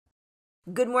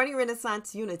Good morning,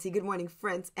 Renaissance Unity. Good morning,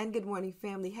 friends, and good morning,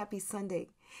 family. Happy Sunday.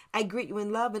 I greet you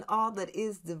in love and all that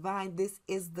is divine. This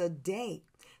is the day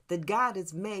that God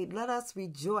has made. Let us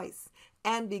rejoice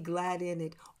and be glad in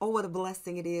it. Oh, what a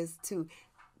blessing it is to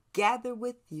gather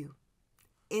with you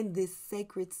in this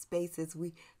sacred space as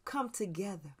we come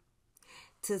together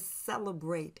to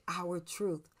celebrate our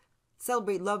truth,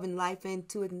 celebrate love and life, and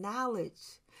to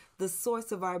acknowledge the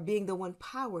source of our being, the one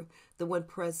power, the one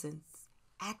presence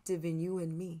active in you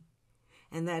and me,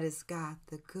 and that is God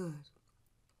the good.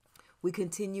 We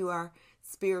continue our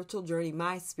spiritual journey,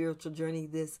 my spiritual journey,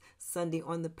 this Sunday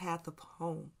on the path of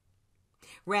home.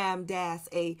 Ram Dass,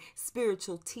 a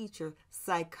spiritual teacher,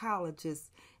 psychologist,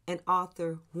 and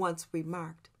author, once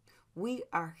remarked, "We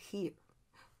are here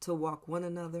to walk one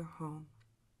another home."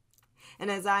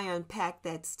 And as I unpack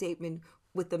that statement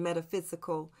with the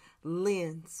metaphysical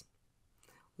lens,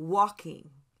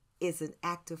 walking is an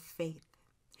act of faith.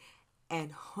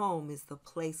 And home is the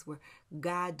place where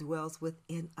God dwells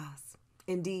within us.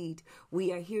 Indeed,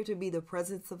 we are here to be the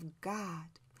presence of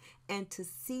God and to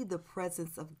see the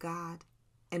presence of God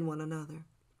in one another.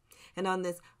 And on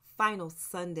this final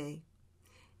Sunday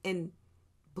in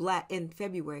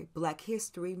February, Black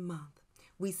History Month,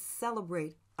 we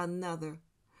celebrate another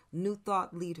New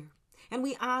Thought leader. And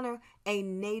we honor a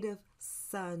native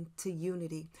son to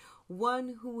unity, one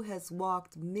who has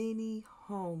walked many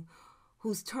home,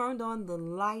 who's turned on the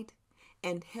light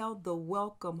and held the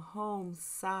welcome home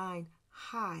sign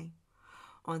high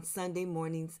on Sunday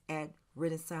mornings at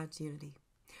Renaissance Unity.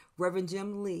 Reverend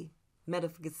Jim Lee,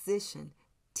 metaphysician,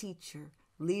 teacher,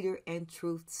 leader, and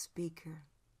truth speaker.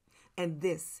 And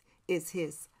this is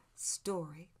his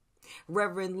story.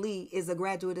 Reverend Lee is a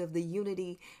graduate of the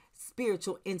Unity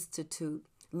Spiritual Institute,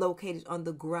 located on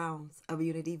the grounds of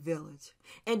Unity Village.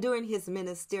 And during his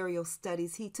ministerial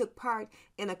studies, he took part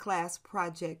in a class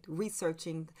project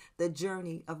researching the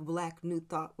journey of Black New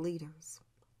Thought leaders.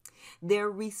 Their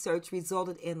research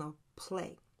resulted in a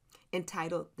play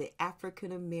entitled The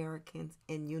African Americans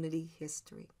in Unity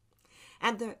History.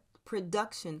 And the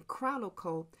production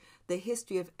chronicled the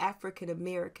history of African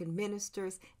American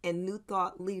ministers and New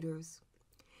Thought leaders.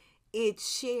 It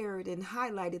shared and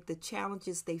highlighted the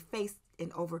challenges they faced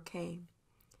and overcame.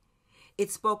 It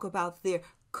spoke about their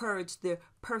courage, their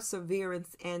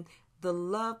perseverance, and the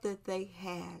love that they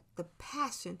had, the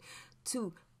passion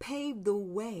to pave the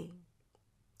way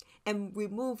and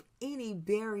remove any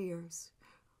barriers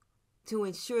to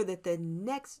ensure that the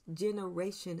next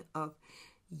generation of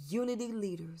unity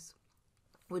leaders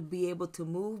would be able to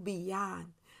move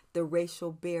beyond the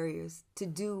racial barriers to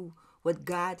do what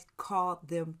God called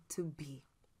them to be.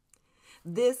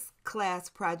 This class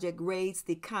project raised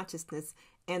the consciousness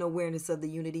and awareness of the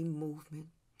unity movement,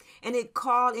 and it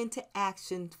called into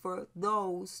action for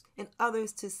those and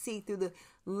others to see through the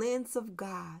lens of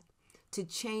God, to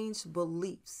change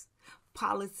beliefs,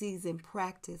 policies, and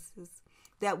practices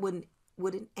that would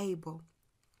enable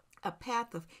a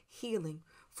path of healing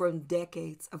from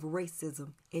decades of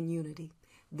racism and unity.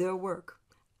 Their work,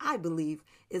 I believe,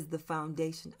 is the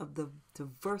foundation of the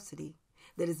diversity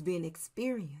that is being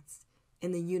experienced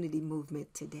in the unity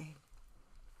movement today.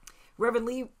 Reverend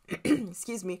Lee,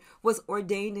 was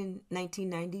ordained in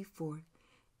 1994,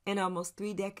 and almost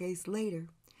 3 decades later,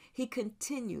 he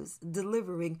continues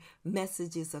delivering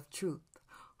messages of truth,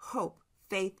 hope,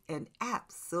 faith, and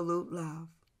absolute love.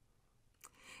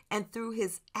 And through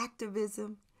his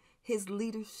activism, his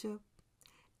leadership,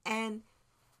 and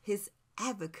his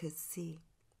advocacy,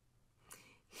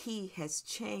 he has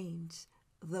changed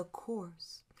the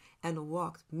course and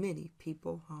walked many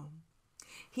people home.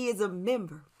 He is a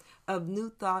member of New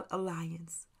Thought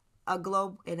Alliance, a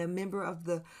member of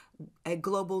a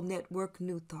global network,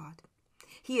 New Thought.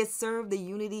 He has served the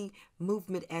Unity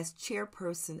movement as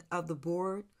chairperson of the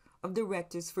board of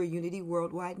directors for Unity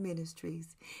Worldwide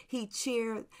Ministries. He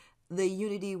chaired the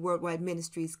Unity Worldwide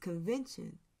Ministries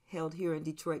convention held here in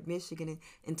Detroit, Michigan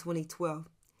in 2012.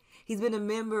 He's been a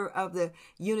member of the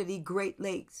Unity Great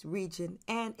Lakes region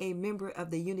and a member of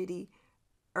the Unity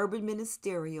Urban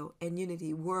Ministerial and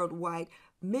Unity Worldwide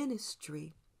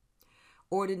Ministry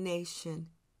ordination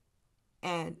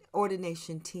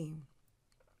team.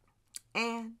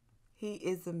 And he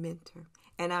is a mentor,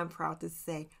 and I'm proud to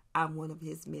say I'm one of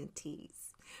his mentees.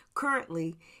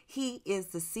 Currently, he is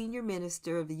the senior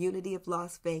minister of the Unity of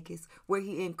Las Vegas, where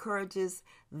he encourages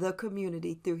the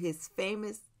community through his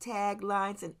famous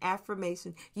taglines and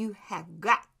affirmation: "You have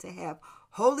got to have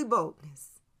holy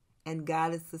boldness, and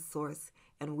God is the source,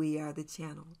 and we are the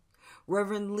channel."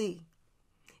 Reverend Lee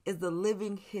is the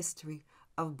living history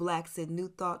of Blacks in New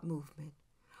Thought movement,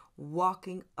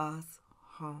 walking us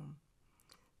home.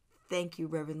 Thank you,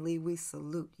 Reverend Lee. We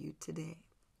salute you today.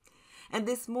 And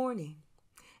this morning,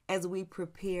 as we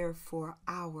prepare for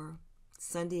our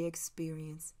Sunday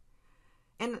experience,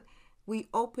 and we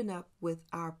open up with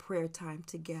our prayer time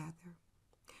together,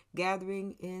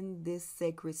 gathering in this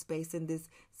sacred space, in this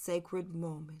sacred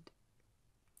moment,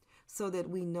 so that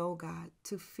we know God,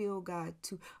 to feel God,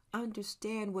 to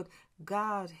understand what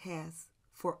God has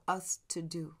for us to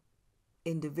do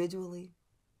individually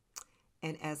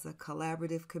and as a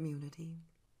collaborative community.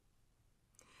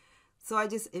 So I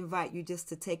just invite you just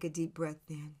to take a deep breath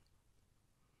in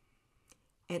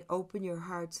and open your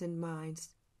hearts and minds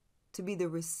to be the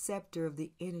receptor of the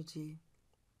energy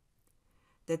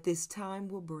that this time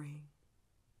will bring.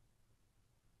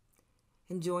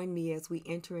 And join me as we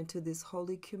enter into this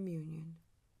Holy Communion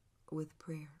with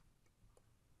prayer.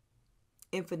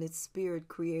 Infinite Spirit,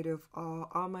 Creator of all,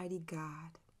 Almighty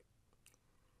God,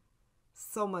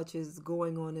 so much is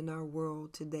going on in our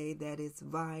world today that is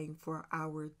vying for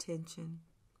our attention.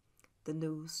 The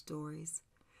news stories,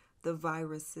 the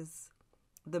viruses,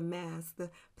 the mass, the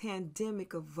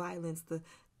pandemic of violence, the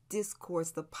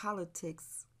discourse, the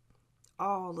politics,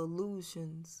 all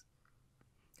illusions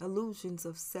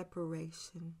of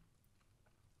separation.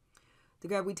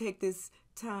 Dear God, we take this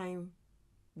time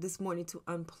this morning to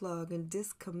unplug and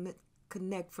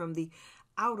disconnect from the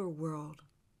outer world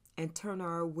and turn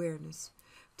our awareness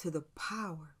to the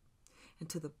power and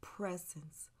to the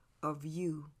presence of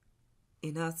you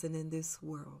in us and in this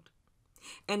world.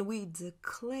 And we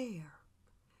declare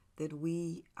that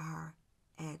we are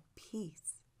at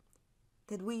peace,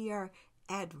 that we are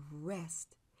at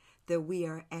rest, that we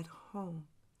are at home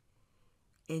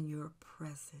in your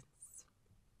presence.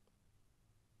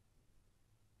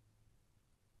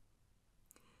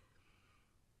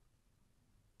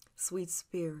 Sweet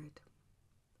Spirit,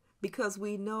 because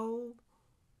we know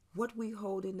what we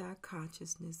hold in our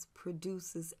consciousness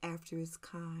produces after its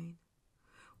kind,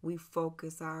 we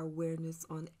focus our awareness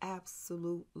on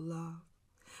absolute love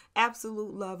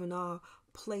in all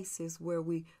places where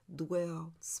we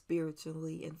dwell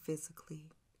spiritually and physically.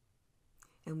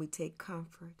 And we take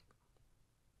comfort.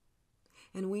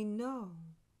 And we know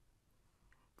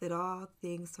that all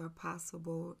things are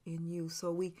possible in you.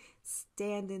 So we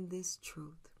stand in this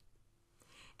truth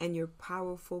and your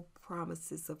powerful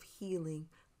promises of healing,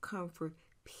 comfort,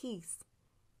 peace,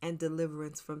 and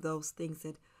deliverance from those things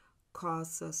that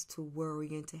cause us to worry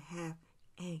and to have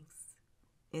angst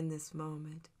in this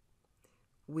moment.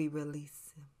 We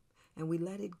release them and we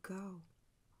let it go,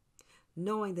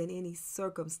 knowing that any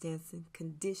circumstance and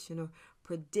condition or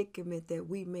predicament that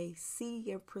we may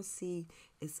see and perceive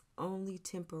is only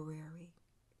temporary.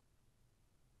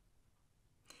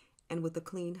 And with a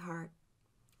clean heart,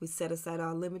 we set aside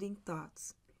our limiting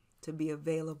thoughts to be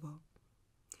available,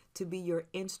 to be your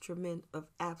instrument of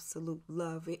absolute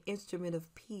love, an instrument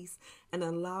of peace, and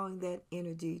allowing that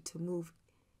energy to move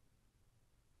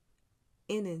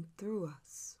in and through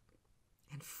us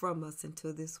and from us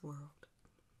into this world.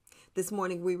 This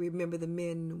morning we remember the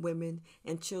men, women,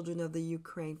 and children of the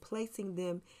Ukraine, placing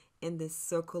them in this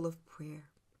circle of prayer,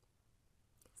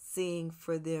 seeing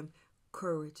for them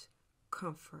courage,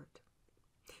 comfort,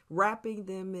 wrapping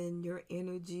them in your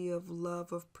energy of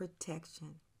love, of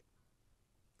protection.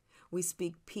 We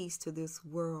speak peace to this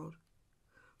world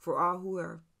for all who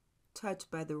are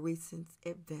touched by the recent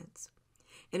events.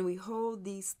 And we hold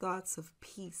these thoughts of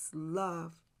peace,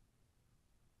 love,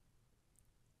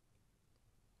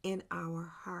 in our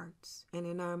hearts and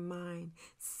in our mind,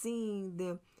 seeing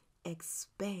them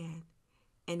expand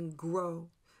and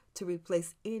grow to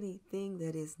replace anything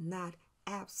that is not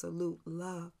absolute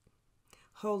love.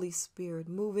 Holy Spirit,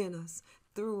 move in us,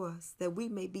 through us, that we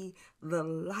may be the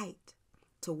light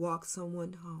to walk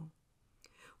someone home.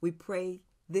 We pray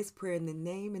this prayer in the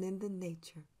name and in the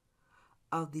nature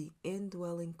of the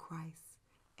indwelling Christ.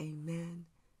 Amen.